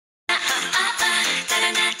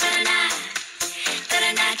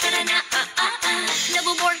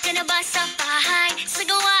Nabobore ka na ba sa bahay? Sa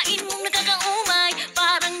gawain mong nakakaumay,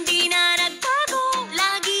 parang di na nagbago,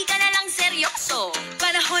 lagi ka na lang seryoso.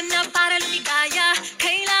 Panahon na para lumigaya,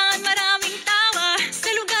 kailangan maraming tawa,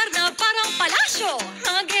 sa lugar na parang palasyo,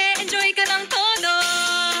 mag-e-enjoy ka ng todo.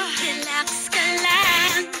 Relax ka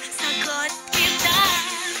lang, sagot kita.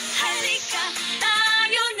 Halika,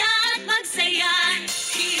 tayo na at magsaya.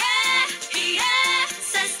 Yeah, yeah,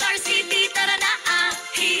 sa Star City tara na ah.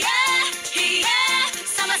 Yeah, yeah,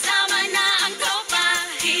 sama-sama na ang tropa.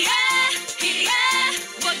 Yeah, yeah,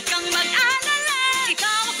 huwag kang mag-alala.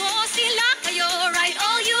 Ikaw ako sila kayo, ride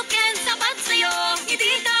all you can, sapat sa'yo.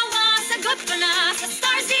 Hindi tawa, sagot ko na, sa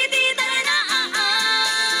Star City tara na ah.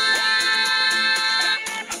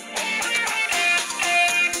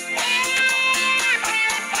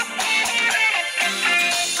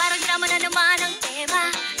 Parang drama na naman ang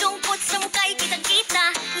tema, lungkot sa muka'y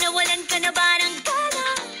kitang-kita. Nawalan ka na ba ng gana?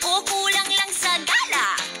 O kulang lang sa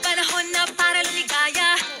gala? Panahon na para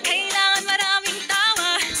lumigaya, kailangan maraming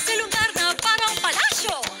tawa, sa lugar na parang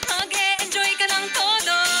palasyo, mag-e-enjoy ka ng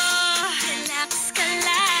todo. Relax ka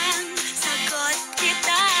lang, sagot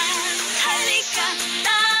kita. Halika,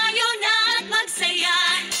 tayo na at magsaya.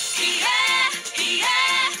 Yeah,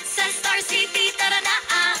 yeah, sa Star City tara na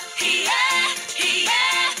ah. Yeah,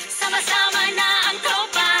 yeah, sama-sama na ang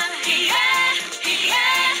tropa. Yeah,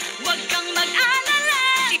 yeah, huwag kang mag-alala.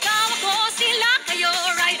 Ikaw ako sila kayo,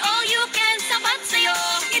 ride all you can, sapat sa'yo.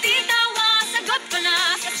 Hindi tawa, sagot ko na,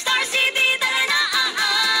 sa Star City tara na ah.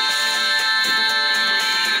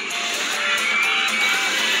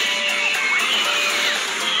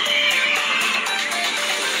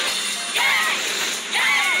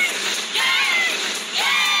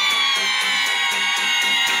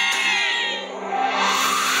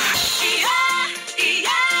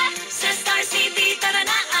 Sa Star City tara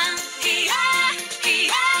na ah.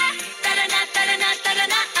 Tara na, tara na, tara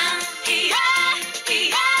na ah.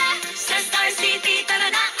 Sa Star City tara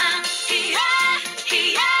na ah.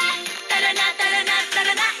 Tara na, tara na,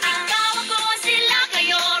 tara na ah. Ikaw ako sila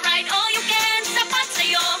kayo, ride all you can, sapat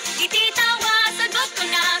sa'yo. Hindi tawa, sagot ko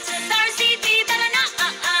na, sa Star City tara na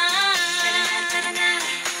ah. Tara na,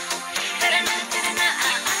 tara na, tara na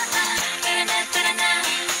ah. Tara na, tara na,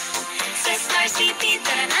 sa Star City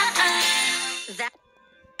tara na ah. That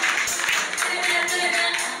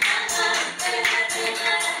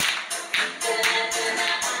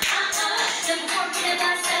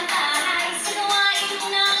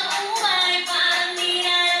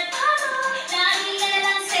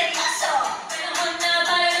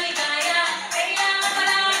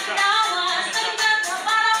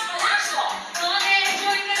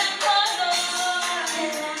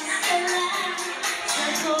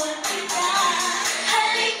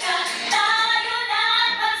Halika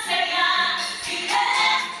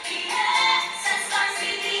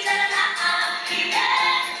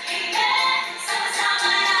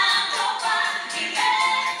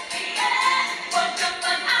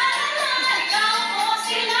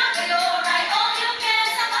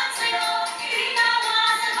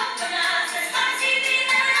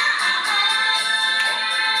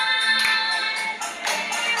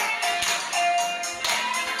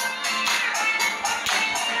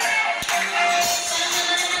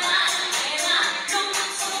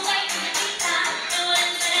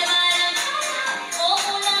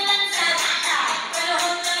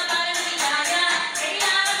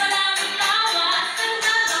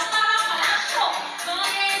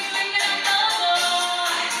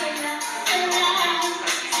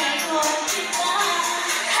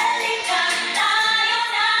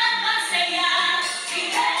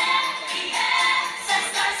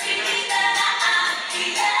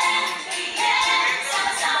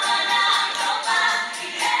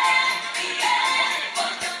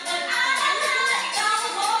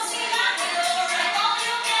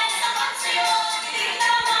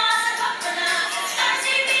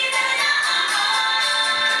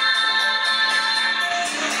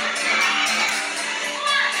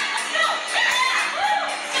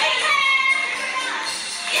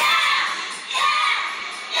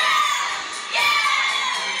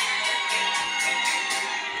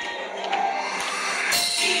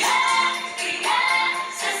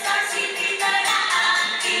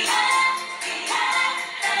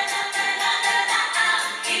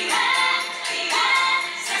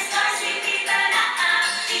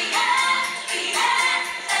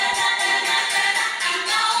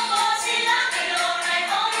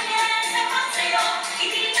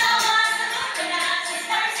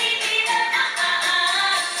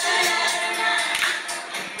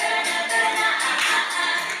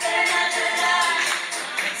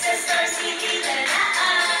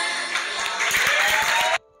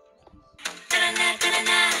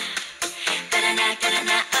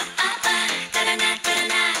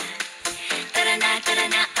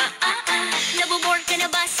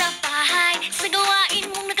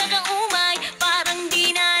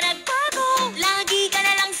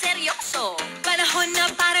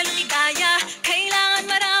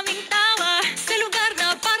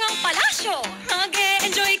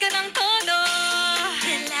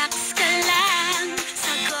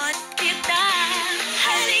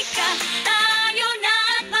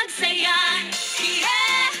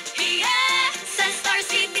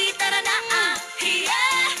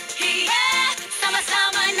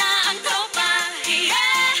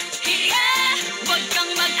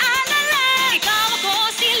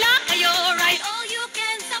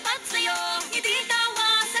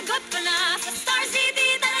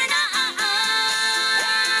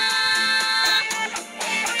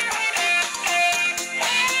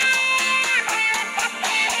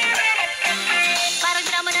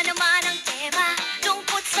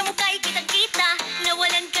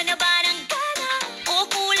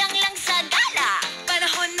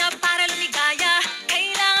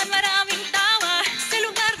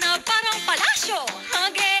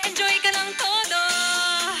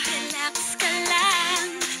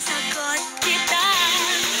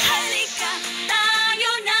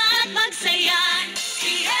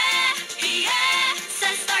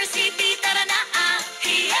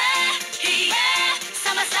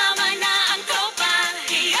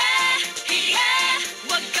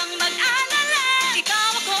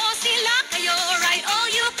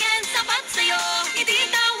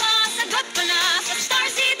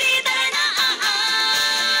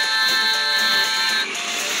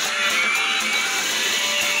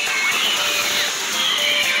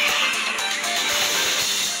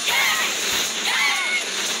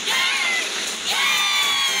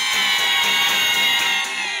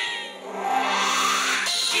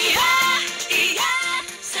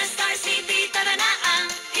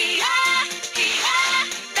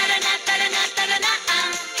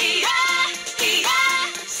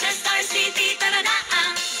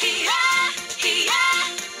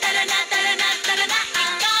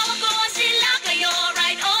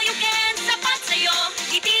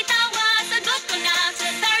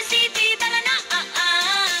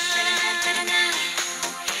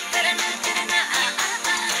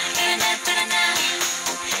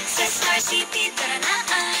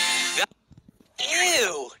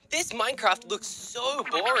Minecraft looks so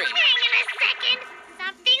boring. Hang on a second.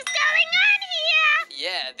 Something's going on here.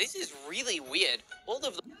 Yeah, this is really weird. All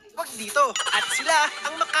of the... Wag dito. At sila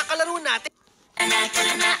ang makakalaro natin. Tara na,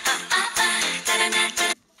 tara na, tara na,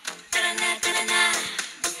 tara na, tara na,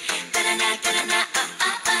 tara na, tara na,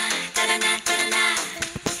 tara na,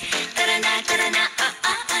 tara na, tara na,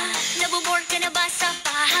 Nabobore ka na ba sa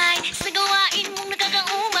bahay? Sa gawain mong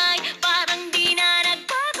nakakaumay, parang di na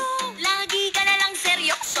nagbago, lagi ka na lang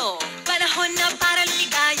seryoso. Panahon na para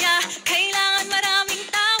lumigaya, kailangan maraming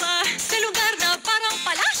tawa. Sa lugar na parang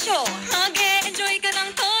palasyo, mag-e-enjoy ka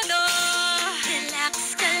ng todo. Relax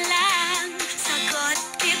ka lang, sagot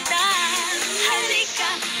kita. Halika,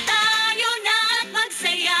 tayo na at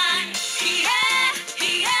magsaya. Hiye,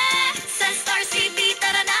 hiye, sa Star City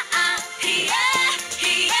tara na. Hiye,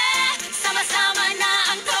 hiye, sama-sama na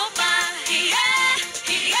ang tropa. Hiye,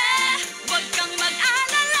 hiye, Huwag kang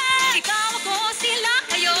mag-alala, ikaw ako sila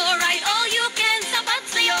kayo. Ride all you can, sapat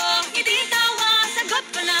sa'yo. Hindi tawa, sagot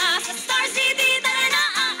ko na. sa Star City tara na.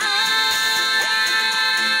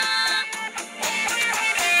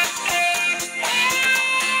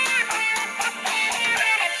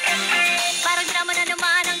 Parang drama na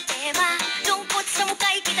naman ang tema. Lungkot sa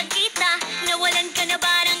mukha'y kitang-kita. Nawalan ka na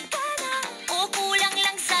ba ng gana? O kulang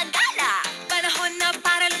lang sa gala? Panahon na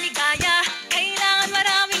para lumigaya, kailangan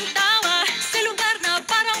maraming tawa. Sa lugar na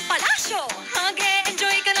parang palasyo,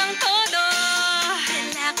 mag-e-enjoy ka ng todo.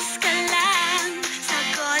 Relax ka lang,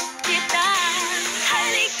 sagot kita.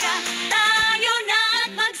 Halika, tayo na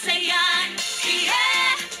at magsaya. Hiye,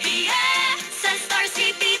 hiye, sa Star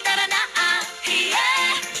City tara na. Hiye,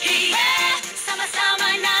 hiye,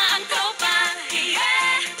 sama-sama na ang tropa. Hiye,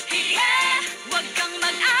 hiye, Huwag kang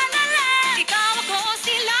mag-alala, ikaw ako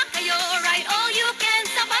sila kayo. Ride all you can,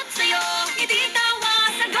 sapat sa'yo. Hindi tawa,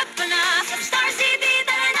 sagot ko na. sa Star City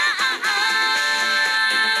tara na.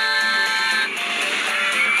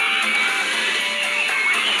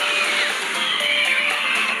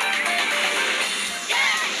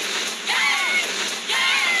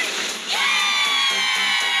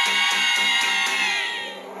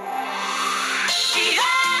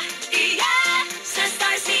 Hiya, hiya, sa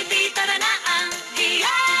Star City tara na.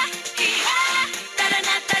 Hiya, hiya, tara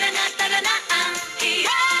na, tara na, tara na.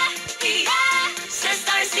 Hiya, hiya, sa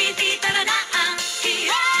Star City tara na.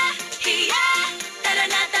 Hiya, hiya, tara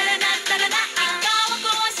na, tara na, tara na. Ikaw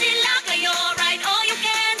ako sila kayo, ride all you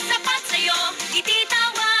can, sapat sa'yo.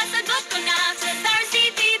 Ititawa, sagot ko na, sa Star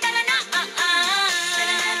City tara na.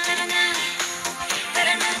 Tara na, tara na.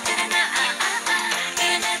 Tara na, tara na.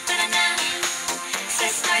 Tara na, tara na. Sa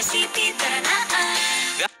Star City tara na.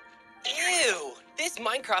 Ew! This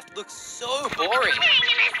Minecraft looks so boring. Hang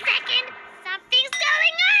on a second. Something's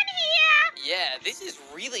going on here. Yeah, this is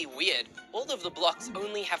really weird. All of the blocks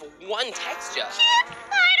only have one texture. Chip,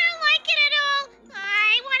 I don't like it at all.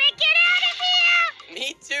 I want to get out of here. Me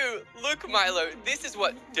too. Look, Milo, this is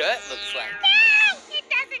what dirt looks like. No, it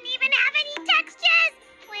doesn't even have any textures.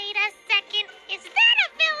 Wait a second. Is that a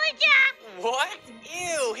villager? What?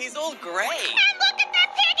 Ew, he's all gray. And look at the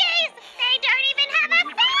piggies. They don't even have a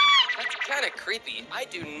face. That's kind of creepy. I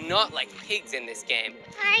do not like pigs in this game.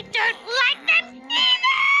 I don't like them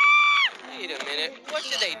either. Wait a minute, what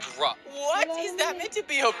did they drop? What? Is that meant to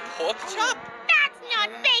be a pork chop? That's not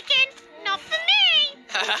bacon. Not for me.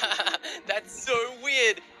 That's so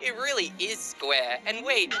weird. It really is square. And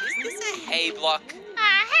wait, is this a hay block?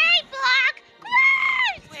 A hay block.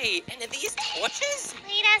 Gross. Wait, and are these torches?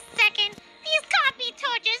 Wait a second. These can't be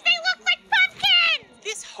torches. They look like pumpkins.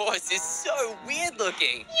 This horse is so weird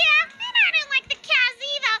looking. Yeah, and I don't like the cows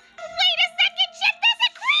either. Wait a second, Chip, there's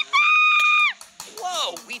a creeper!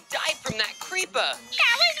 Whoa, we died from that creeper.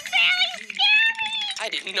 That was very scary! I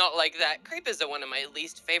did not like that. Creepers are one of my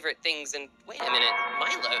least favorite things. And wait a minute,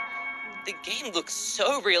 Milo, the game looks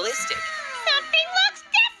so realistic. Something looks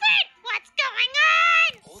different! What's going on?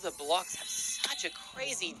 All the blocks have such a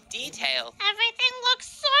crazy detail. Everything looks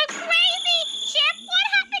so crazy! Chip, what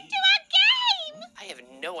happened to our game? I have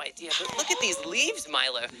no idea, but look at these leaves,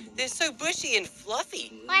 Milo. They're so bushy and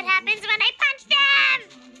fluffy. What happens when I punch them?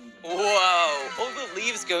 Whoa, all the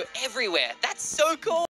leaves go everywhere. That's so cool.